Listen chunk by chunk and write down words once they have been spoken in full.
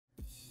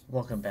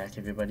Welcome back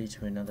everybody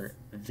to another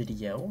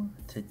video.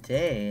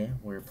 Today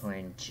we're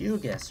playing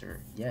Geoguessr.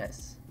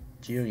 Yes,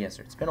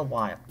 Geoguessr. It's been a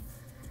while.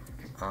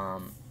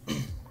 We're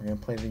gonna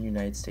play the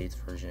United States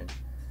version.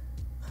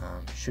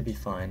 Should be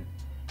fun.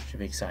 Should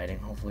be exciting.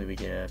 Hopefully we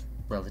get a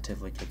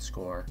relatively good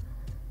score.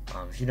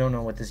 If you don't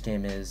know what this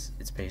game is,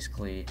 it's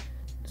basically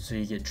so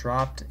you get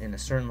dropped in a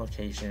certain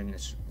location.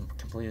 It's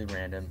completely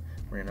random.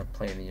 We're gonna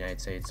play in the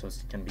United States, so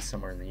it's gonna be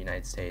somewhere in the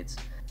United States.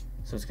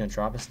 So it's gonna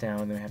drop us down,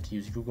 and then we have to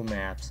use Google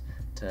Maps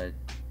to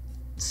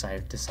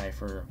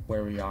decipher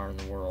where we are in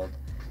the world,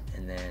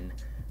 and then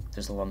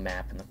there's a little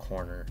map in the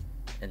corner,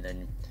 and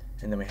then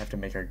we have to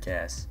make our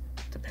guess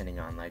depending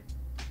on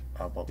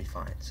what we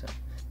find. So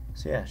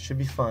yeah, should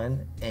be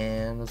fun,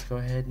 and let's go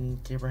ahead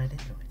and get right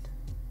into it.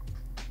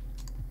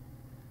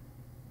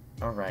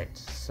 Alright,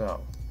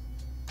 so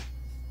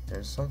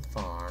there's some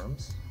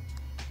farms.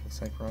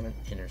 Looks like we're on an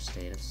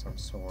interstate of some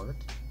sort.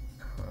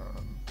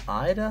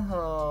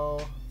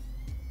 Idaho.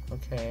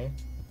 Okay.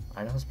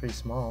 Idaho's pretty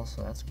small,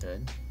 so that's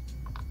good.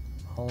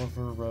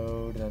 Oliver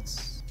Road,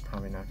 that's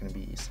probably not going to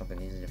be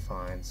something easy to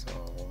find, so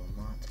we'll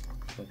not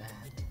look for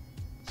that.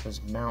 So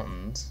there's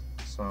mountains,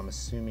 so I'm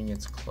assuming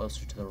it's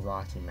closer to the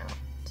Rocky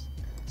Mountains.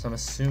 So I'm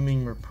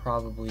assuming we're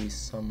probably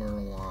somewhere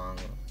along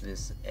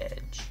this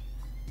edge.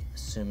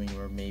 Assuming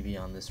we're maybe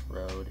on this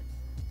road.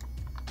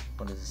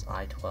 What is this,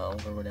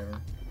 I-12 or whatever?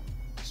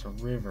 There's a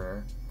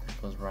river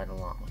that goes right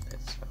along with it,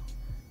 so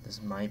this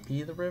might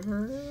be the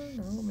river.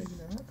 No, maybe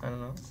not. I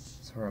don't know.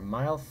 So we're at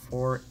mile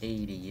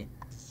 480.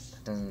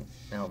 That doesn't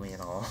help me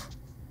at all.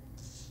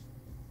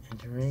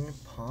 Entering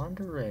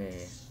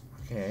Ponderay.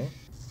 Okay.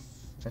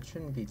 That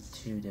shouldn't be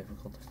too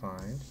difficult to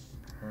find.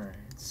 Alright,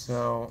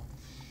 so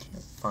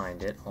can't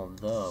find it,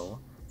 although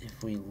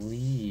if we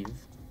leave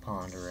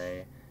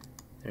Ponderay,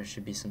 there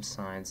should be some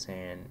signs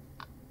saying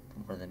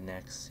where the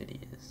next city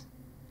is.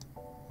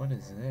 What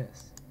is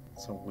this?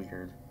 It's a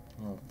weird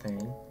little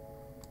thing.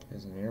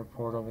 There's an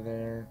airport over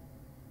there.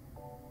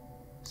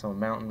 So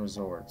mountain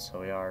resort, so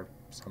we are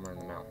somewhere in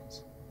the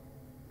mountains.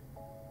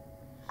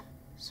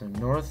 So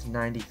north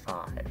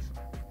 95.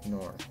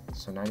 North.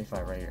 So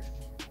 95 right here.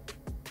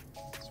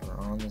 So we're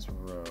on this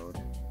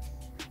road.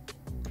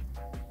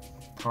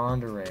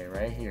 Ponderay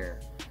right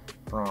here.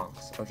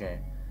 Bronx. Okay.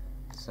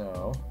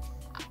 So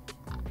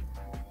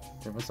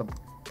there was a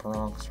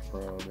Bronx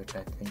road, which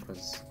I think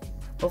was,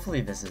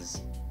 hopefully this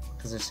is,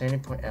 because there's Sandy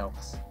Point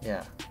Elks.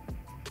 Yeah.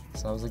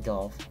 So that was a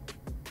Gulf,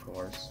 of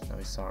course, that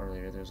we saw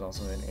earlier. There's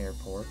also an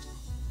airport.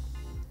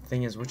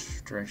 Thing is,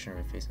 which direction are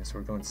we facing? So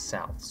we're going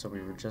south, so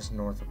we were just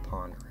north of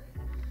Ponderay.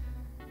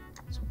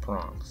 So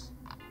Bronx.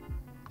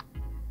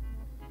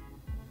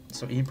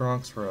 So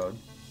Bronx Road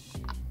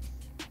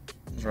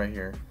is right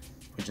here.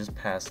 We just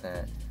passed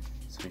that.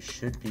 So we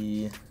should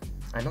be,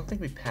 I don't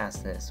think we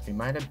passed this. We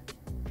might have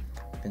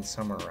been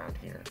somewhere around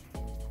here.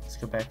 Let's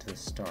go back to the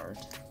start.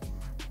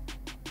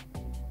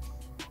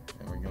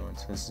 And we're going,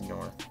 so this is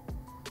north.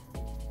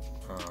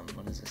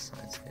 What does this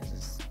sign say? Is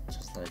this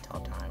just the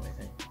top to highway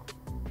thing?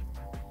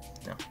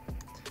 No.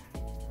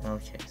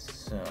 Okay,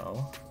 so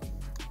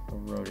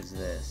what road is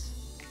this?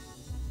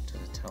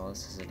 Does it tell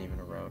us? Is it even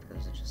a road, or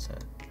is it just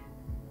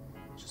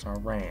our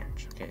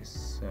ranch? Okay,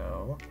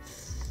 so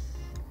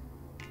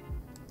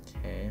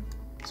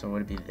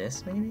would it be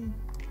this maybe?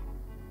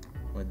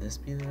 Would this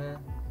be the,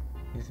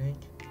 you think?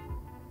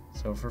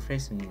 So if we're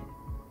facing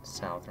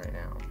south right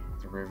now,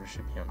 the river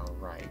should be on our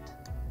right.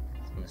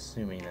 So I'm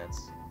assuming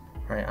that's.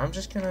 Alright, I'm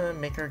just gonna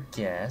make our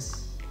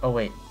guess. Oh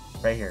wait,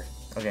 right here.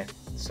 Okay,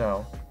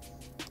 so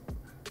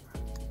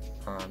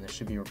there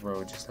should be a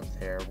road just up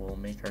there. We'll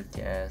make our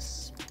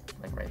guess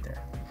like right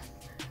there.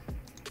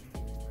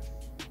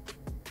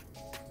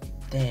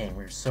 Dang,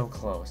 we were so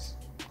close.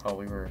 Oh,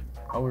 we were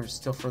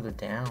still further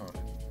down.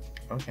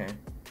 Okay.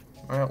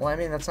 Alright, well I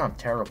mean that's not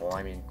terrible.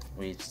 I mean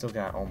we still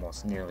got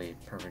almost nearly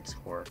perfect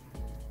score.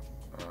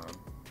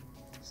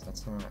 So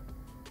that's not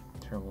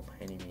terrible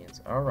by any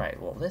means.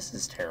 Alright, well this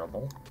is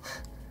terrible.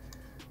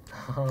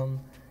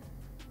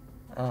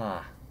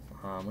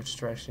 Which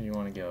direction do you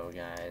want to go,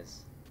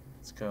 guys?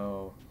 Let's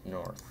go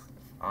north.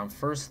 On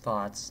first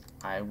thoughts,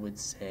 I would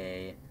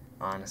say,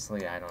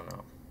 honestly, I don't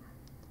know.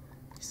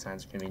 These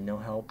signs are gonna be no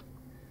help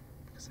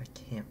because I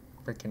can't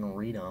freaking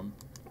read them.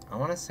 I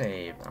want to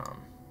say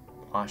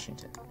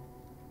Washington,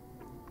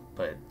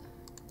 but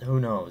who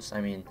knows?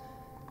 I mean,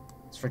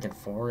 it's freaking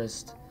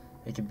forest.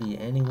 It could be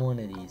any one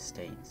of these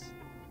states.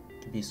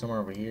 It could be somewhere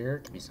over here.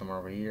 It could be somewhere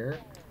over here.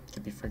 It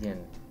could be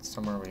freaking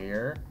somewhere over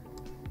here.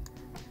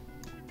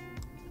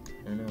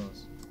 Who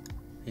knows?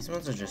 These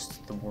ones are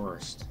just the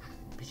worst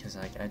because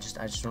I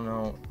just don't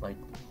know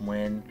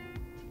when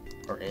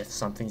or if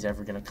something's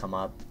ever gonna come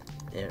up.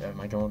 Am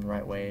I going the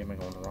right way? Am I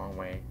going the wrong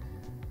way?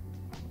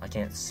 I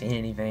can't see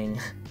anything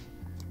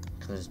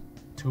because there's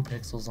 2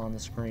 pixels on the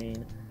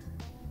screen.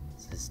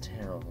 This is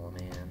terrible,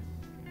 man.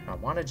 I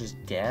want to just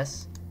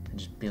guess and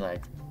just be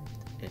like,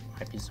 it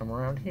might be somewhere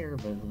around here,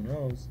 but who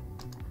knows?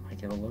 I might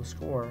get a low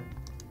score.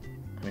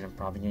 I mean, I'm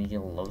probably gonna get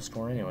a low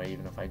score anyway,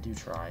 even if I do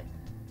try.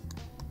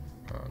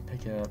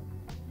 Pick up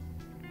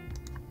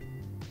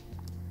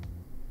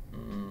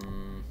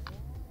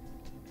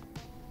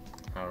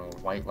I don't know,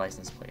 white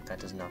license plate. That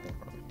does nothing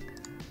for me.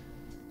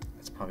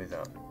 That's probably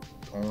the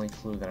only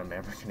clue that I'm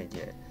ever gonna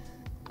get.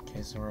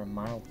 Okay, so we're at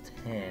mile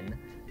 10.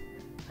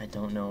 I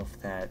don't know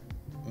if that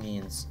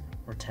means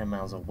we're 10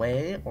 miles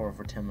away or if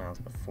we're 10 miles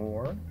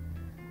before.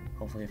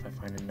 Hopefully if I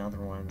find another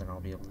one, then I'll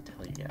be able to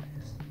tell you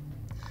guys.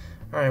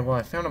 Alright, well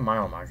I found a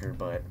mile marker,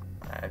 but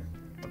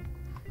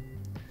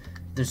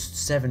there's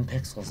 7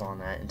 pixels on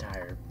that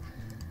entire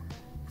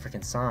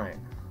freaking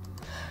sign.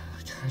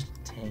 Gosh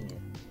dang it.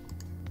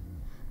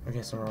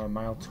 Okay, so we're on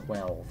mile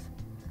 12.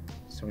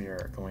 So we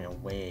are going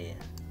away.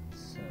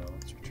 So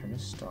let's return to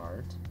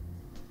start.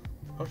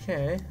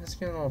 Okay, that's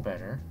getting a little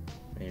better,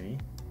 maybe.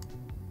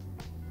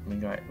 We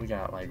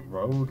got like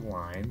road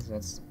lines.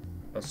 That's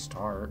a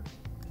start.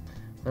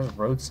 There's a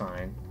road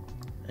sign.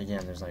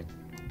 Again, there's like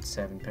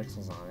 7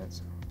 pixels on it.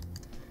 So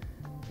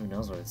who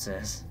knows what it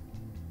says?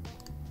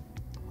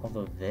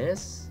 Although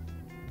this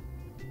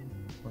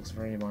looks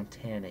very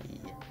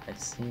Montana-y. I've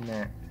seen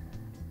that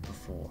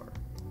before,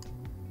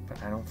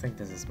 but I don't think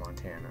this is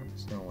Montana.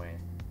 There's no way.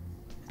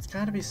 It's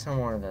got to be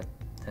somewhere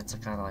that's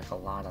got like a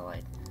lot of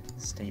like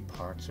state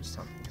parks or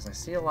something, because I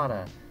see a lot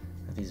of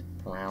these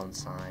brown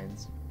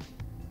signs.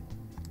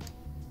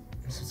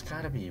 So it's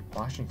got to be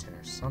Washington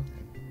or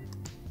something,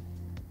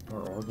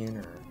 or Oregon,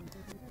 or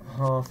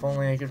oh, if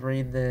only I could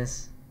read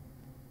this.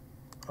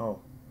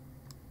 Oh,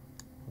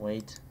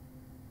 wait,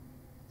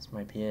 this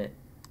might be it.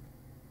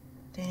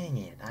 Dang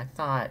it! I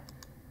thought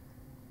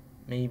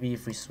maybe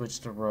if we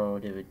switched the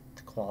road,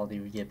 the quality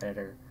would get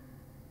better.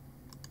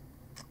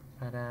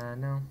 But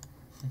no,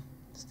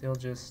 still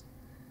just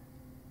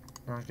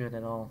not good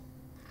at all.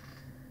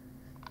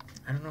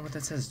 I don't know what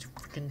that says. It's too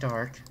freaking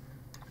dark.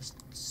 Just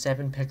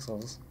 7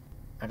 pixels.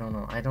 I don't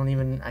know. I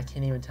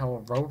can't even tell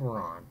what road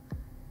we're on.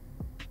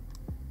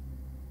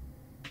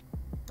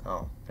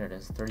 Oh, there it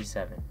is.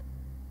 37.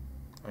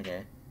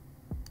 Okay.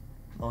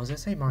 Oh, does that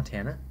say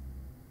Montana?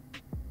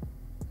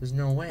 There's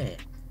no way.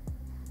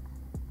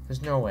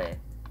 There's no way.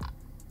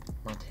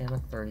 Montana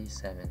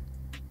 37.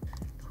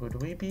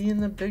 Could we be in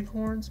the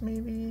Bighorns,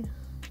 maybe?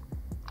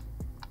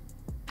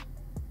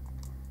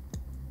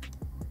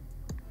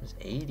 There's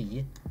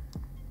 80.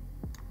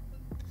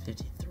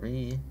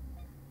 53.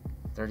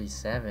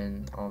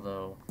 37.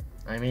 Although,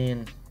 I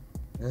mean,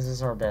 this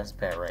is our best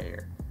bet right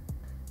here.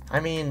 I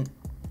mean,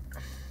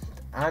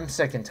 I'm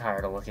sick and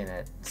tired of looking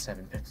at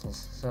 7 pixels.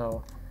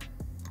 So,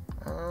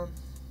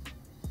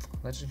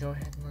 let's just go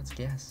ahead and let's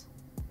guess.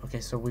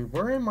 Okay, so we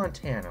were in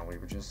Montana. We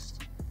were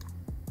just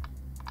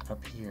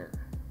up here.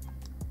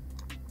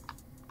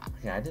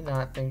 Okay, I did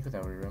not think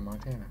that we were in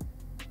Montana.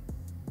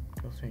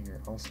 Go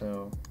figure.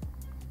 Also,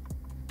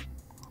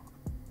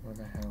 where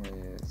the hell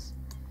is...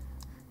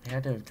 We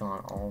had to have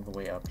gone all the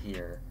way up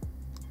here.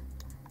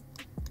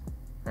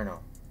 Or no.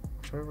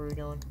 Which way were we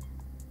going?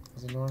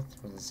 Was it north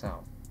or was it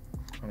south?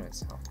 Oh no, it's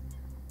south.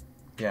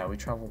 Yeah, we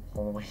traveled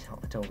all the way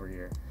out over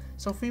here.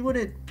 So if we would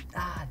have...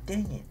 Ah,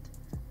 dang it.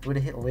 We would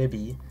have hit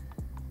Libby.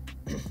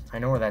 I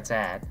know where that's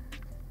at.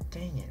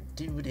 Dang it,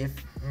 dude,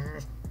 if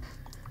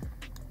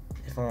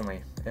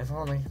only. If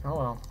only. Oh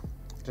well.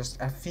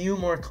 Just a few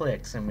more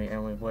clicks and we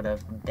would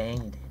have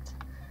banged it.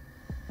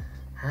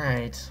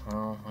 Alright,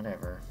 well,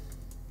 whatever.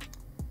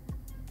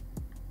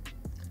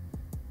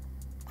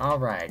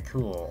 Alright,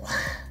 cool.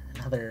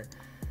 Another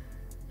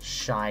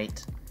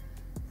shite.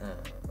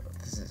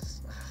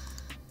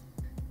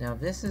 Now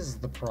this is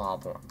the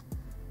problem.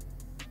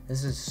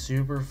 This is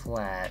super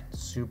flat,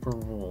 super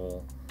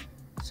rural,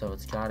 so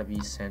it's gotta be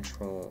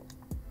central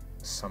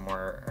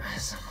somewhere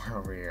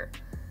over here.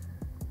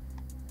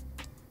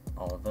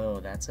 Although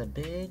that's a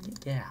big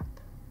gap.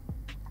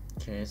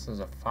 Okay, so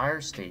there's a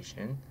fire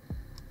station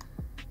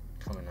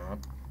coming up.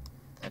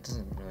 That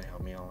doesn't really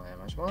help me all that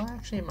much. Well,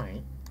 actually it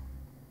might.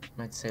 It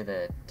might say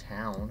the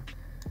town,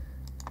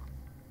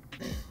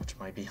 which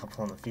might be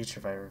helpful in the future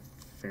if I ever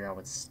figure out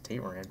what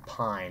state we're in.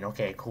 Pine.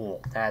 Okay,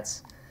 cool.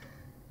 That's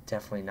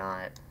definitely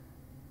not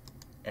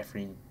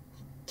every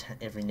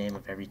name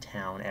of every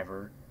town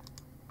ever.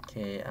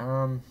 Okay,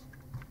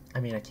 I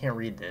mean, I can't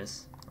read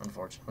this,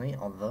 unfortunately,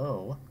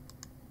 although,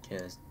 okay,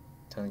 this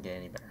doesn't get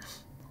any better.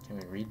 Can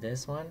we read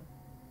this one?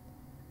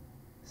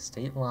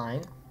 State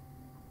line.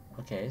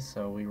 Okay,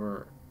 so we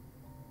were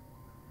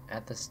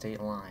at the state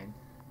line.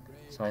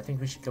 So I think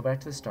we should go back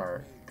to the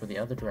start, go the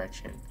other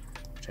direction,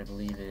 which I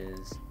believe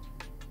is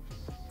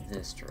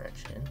this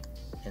direction,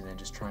 and then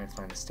just try and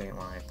find the state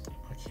line.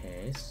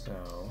 Okay,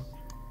 so...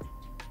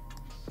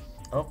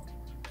 Oh!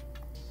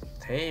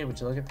 Hey, would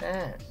you look at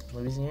that?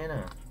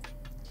 Louisiana.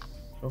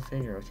 Go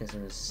figure. Okay, so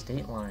there's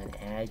state line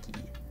Aggie.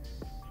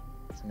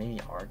 So maybe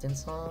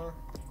Arkansas?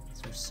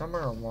 So we're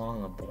somewhere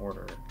along the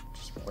border.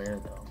 Just where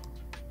though?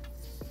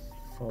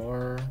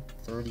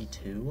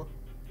 432?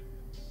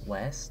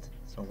 West?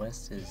 So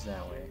west is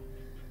that way.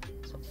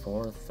 So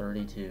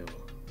 432.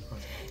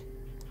 Okay.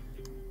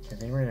 I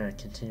think we're gonna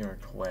continue our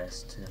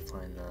quest to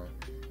find the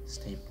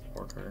state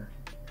border.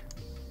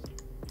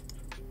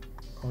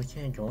 Oh, we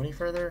can't go any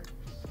further?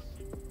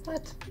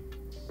 What?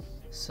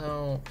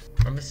 So,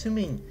 I'm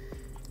assuming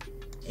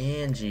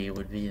Angie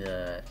would be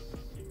the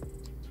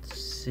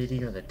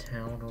city or the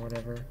town or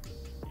whatever,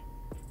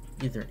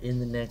 either in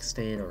the next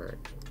state or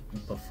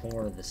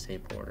before the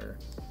state border.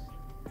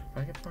 If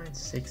I could find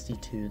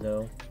 62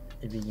 though,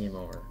 it'd be game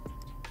over.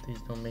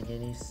 These don't make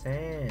any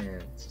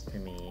sense to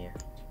me.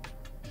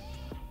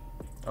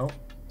 Oh,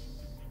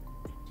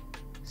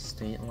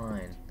 state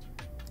line.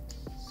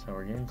 So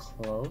we're getting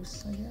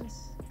close, I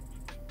guess.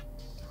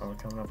 Oh, we're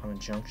coming up on a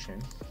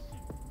junction.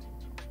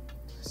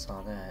 I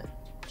saw that.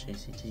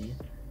 JCT.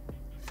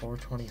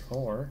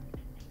 424.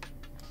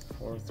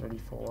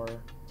 434.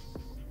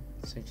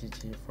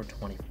 62.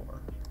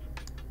 424.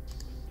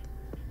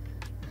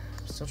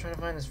 I'm still trying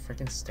to find this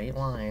freaking state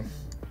line.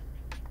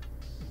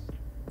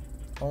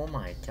 Oh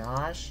my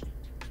gosh.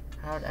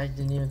 I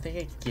didn't even think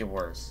it could get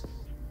worse.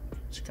 It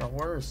just got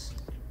worse.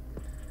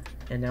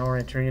 And now we're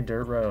entering a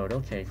dirt road.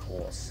 Okay,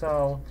 cool.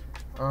 So,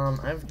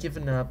 I've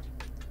given up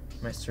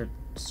my search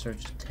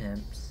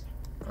attempts.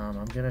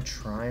 I'm gonna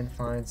try and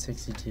find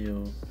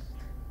 62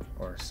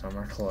 or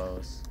somewhere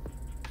close.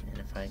 And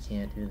if I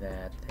can't do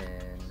that,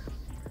 then...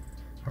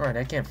 Alright,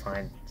 I can't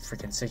find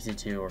freaking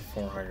 62 or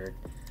 400.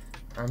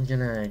 I'm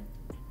gonna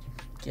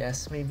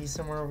guess maybe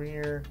somewhere over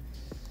here.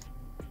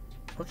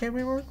 Okay,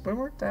 we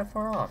weren't that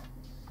far off.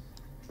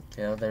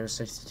 Okay, oh, there's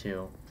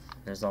 62.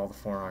 There's all the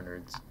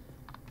 400s.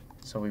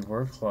 So we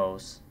were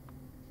close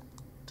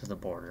to the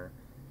border.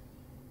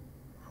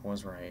 I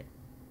was right.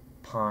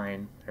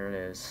 Pine, there it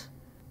is.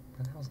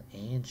 Where the hell's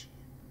Angie?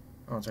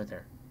 Oh, it's right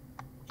there.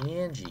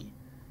 Angie.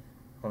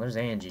 Well, there's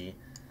Angie.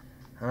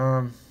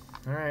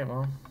 Alright,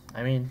 well,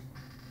 I mean,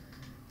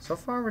 so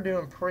far we're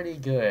doing pretty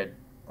good,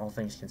 all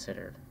things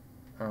considered.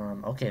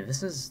 Okay,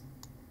 this is,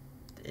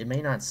 it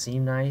may not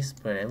seem nice,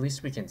 but at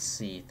least we can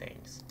see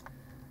things.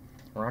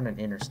 We're on an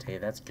interstate,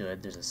 that's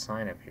good. There's a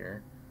sign up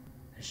here.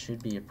 It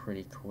should be a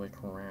pretty quick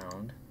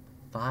round.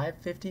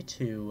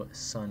 552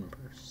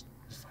 sunburst.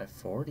 There's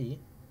 540.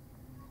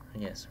 I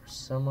guess we're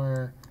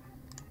somewhere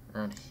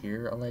around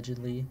here,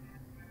 allegedly.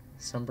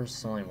 Sunburst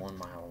is only 1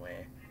 mile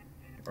away.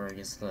 Or I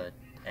guess the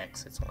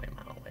exit's only a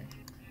mile away.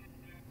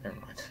 Never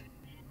mind.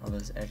 Although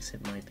this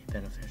exit might be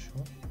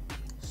beneficial.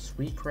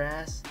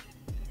 Sweetgrass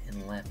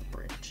and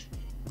Lethbridge.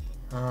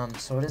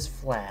 So it is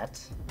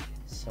flat.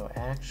 So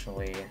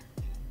actually,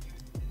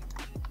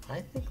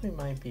 I think we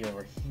might be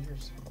over here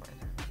somewhere.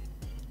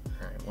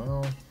 Alright,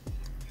 well,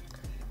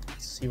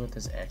 let's see what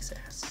this exit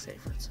has to say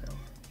for itself.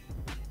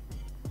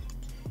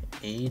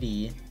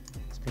 80.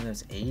 Speaking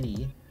of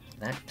 80,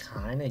 that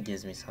kind of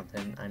gives me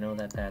something. I know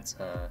that that's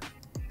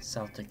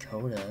South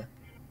Dakota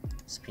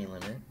speed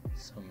limit,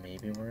 so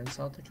maybe we're in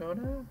South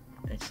Dakota?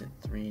 Exit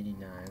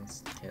 389.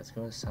 Okay, let's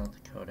go to South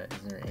Dakota.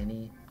 Is there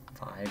any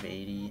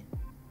 580?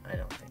 I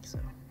don't think so.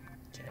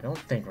 Okay, I don't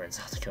think we're in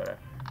South Dakota.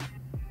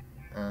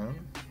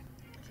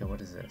 Okay, what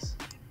is this?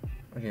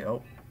 Okay,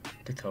 oh,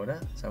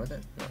 Dakota? Is that what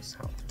that? No,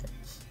 South. Okay.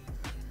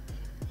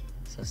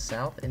 So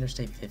South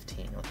Interstate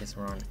 15. Okay, so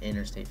we're on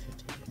Interstate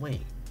 15.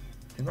 Wait,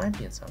 we might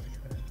be in South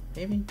Dakota.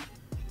 Maybe,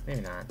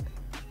 maybe not.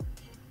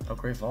 Oh,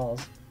 Great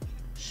Falls.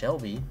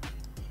 Shelby.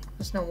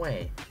 There's no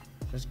way.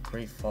 There's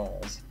Great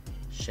Falls.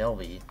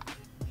 Shelby.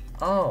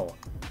 Oh.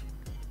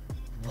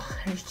 What?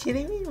 Are you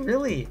kidding me?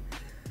 Really?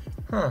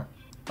 Huh.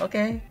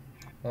 Okay.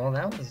 Well,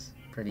 that was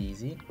pretty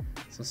easy.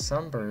 So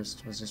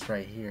Sunburst was just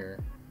right here.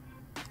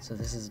 So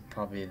this is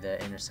probably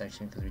the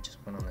intersection because we just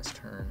went on this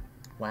turn.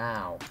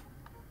 Wow.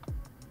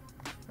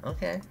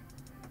 Okay.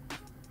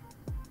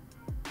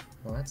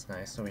 Well, that's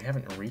nice. So we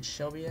haven't reached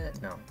Shelby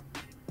yet? No.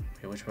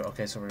 Okay, which way?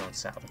 Okay, so we're going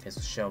south. Okay,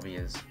 so Shelby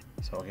is...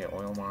 So, okay,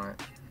 Oilmont.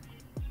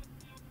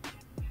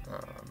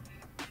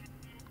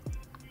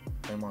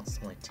 Oilmont's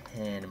only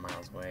 10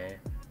 miles away.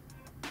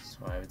 So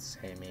I would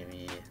say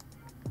maybe...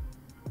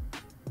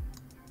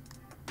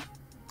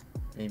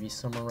 Maybe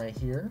somewhere right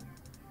here?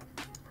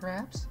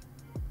 Perhaps?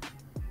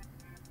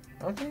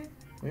 Okay.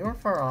 We weren't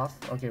far off.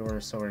 Okay,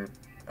 we're...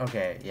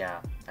 Okay,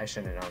 yeah. I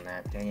shouldn't have known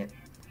that. Dang it.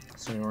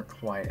 So we weren't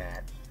quite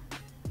at...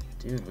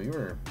 Dude, we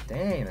were...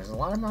 Dang, there's a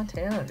lot of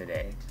Montana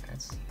today.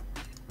 That's...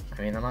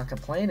 I mean, I'm not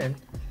complaining.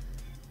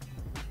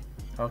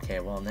 Okay,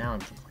 well, now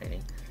I'm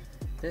complaining.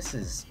 This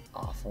is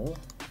awful.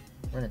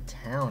 We're in a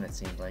town, it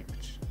seems like,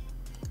 which...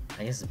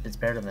 I guess it's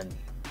better than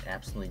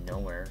absolutely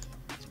nowhere.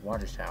 It's a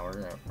water tower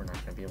that we're not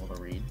going to be able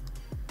to read.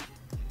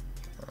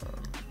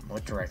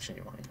 What direction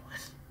do you want to go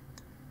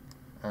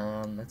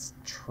in? Let's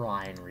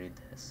try and read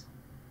this.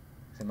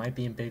 It might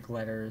be in big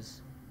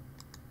letters.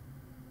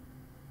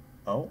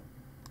 Oh.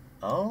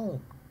 Oh.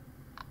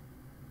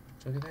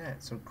 Look at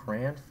that. So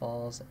Grand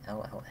Falls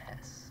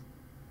LLS.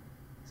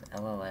 Is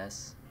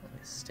LLS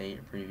like a state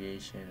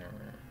abbreviation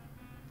or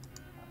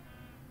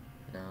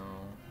no?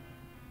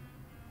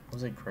 What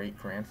was it?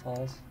 Grand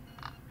Falls?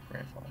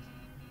 Grand Falls.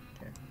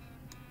 Okay.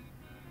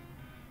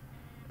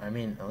 I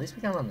mean, at least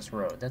we got on this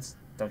road. That's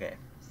okay.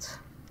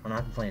 I'm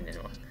not complaining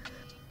anymore.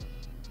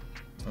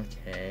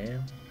 Okay.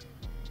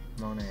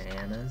 Mona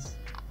Anna's.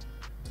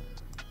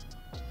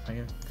 If I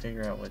can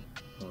figure out what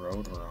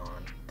road we're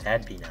on,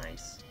 that'd be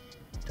nice.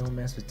 Don't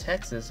mess with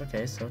Texas.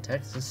 Okay, so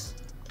Texas.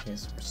 Okay,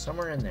 so we're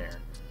somewhere in there.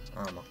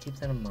 I'll keep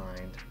that in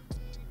mind.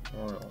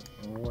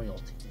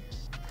 Royalty.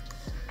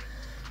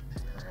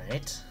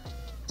 Alright.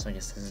 So I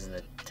guess this is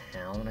the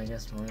town, I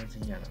guess, royalty?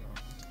 I don't know.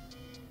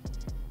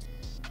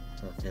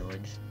 The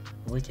village.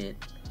 Wicket.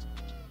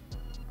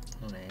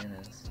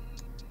 Bananas.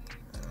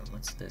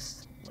 What's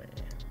this way?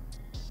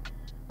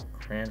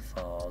 Grand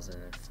Falls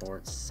and then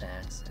Fort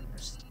Saxon.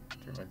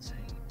 Or what's it?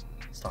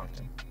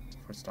 Stockton.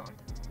 Fort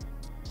Stockton.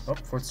 Oh,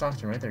 Fort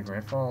Stockton right there.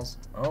 Grand Falls.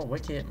 Oh,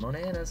 Wicket.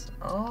 Monanas.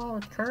 Oh,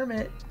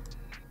 Kermit.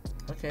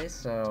 Okay,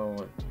 so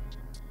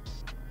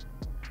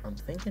I'm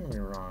thinking we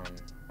were on.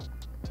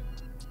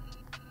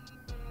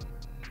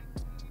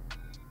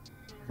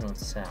 We're going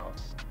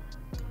south.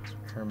 So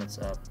Kermit's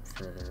up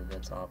further.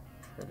 That's up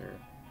further.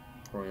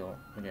 Royal.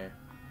 Okay.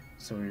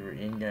 So we were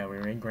in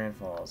Grand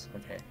Falls.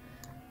 Okay.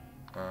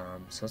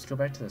 So let's go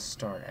back to the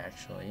start.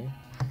 Actually,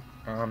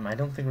 I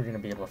don't think we're gonna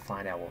be able to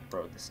find out what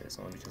road this is,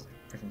 only because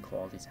the freaking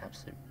quality is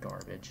absolute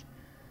garbage.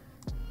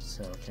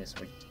 So okay,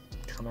 so we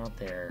come out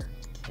there.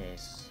 Okay,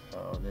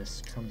 so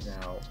this comes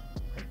out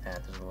like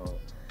that. There's a little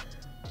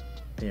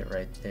bit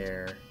right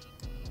there.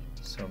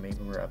 So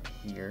maybe we're up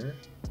here.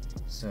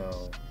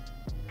 So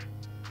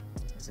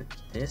is it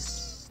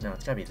this? No,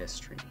 it's gotta be this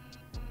street.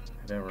 I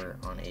bet we're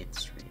on 8th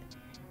Street.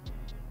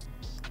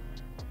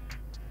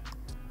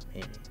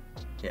 Maybe.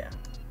 Yeah.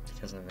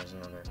 Because then there's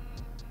another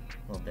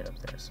little bit up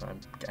there. So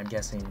I'm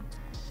guessing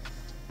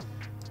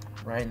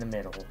right in the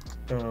middle.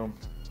 Boom.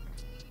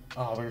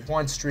 Oh, we're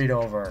 1 street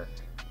over.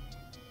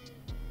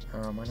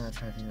 Why not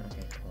try to?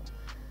 Okay, cool.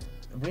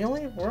 We're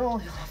only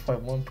off by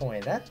 1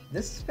 point.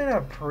 This has been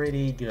a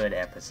pretty good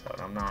episode.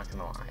 I'm not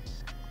gonna lie.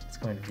 Let's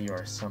go ahead and view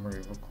our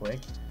summary real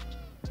quick.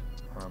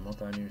 Well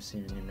done, you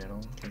received a new medal.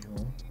 Okay,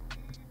 cool.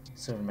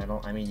 Silver medal.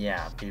 I mean,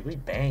 yeah, dude, we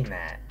banged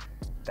that.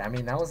 I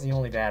mean, that was the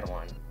only bad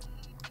one.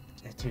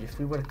 Dude, if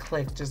we would have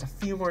clicked just a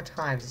few more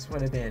times, this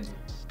would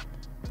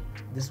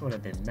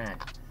have been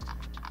mad.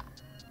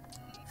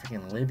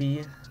 Freaking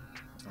Libby.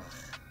 Ugh.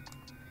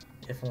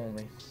 If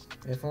only.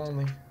 If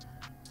only.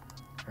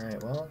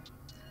 Alright, well,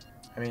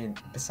 I mean,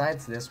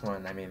 besides this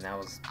one, I mean, that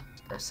was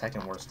our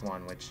second worst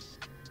one, which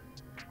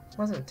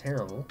wasn't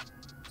terrible.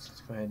 So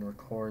let's go ahead and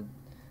record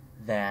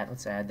that.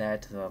 Let's add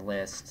that to the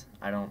list.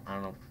 I don't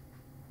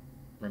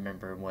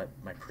remember what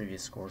my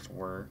previous scores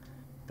were,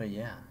 but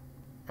yeah.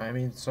 I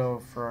mean, so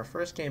for our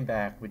first game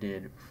back, we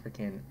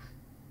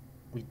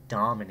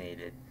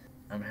dominated.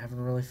 I'm having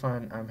really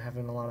fun. I'm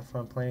having a lot of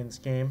fun playing this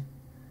game.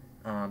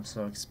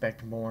 So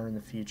expect more in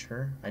the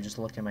future. I just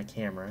looked at my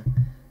camera,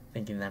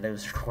 thinking that it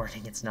was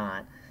recording. It's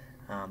not.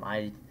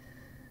 I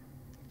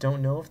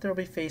don't know if there'll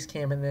be face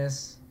cam in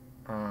this.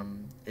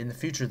 In the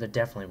future, there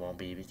definitely won't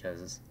be,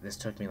 because this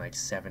took me like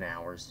 7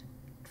 hours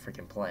to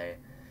freaking play,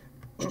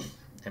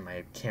 and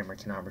my camera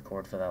cannot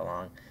record for that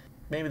long.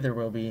 Maybe there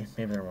will be.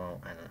 Maybe there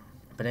won't. I don't know.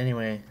 But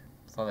anyway,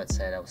 with all that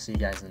said, I will see you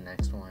guys in the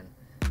next one,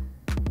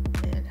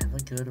 and have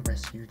a good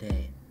rest of your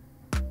day.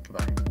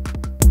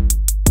 Goodbye.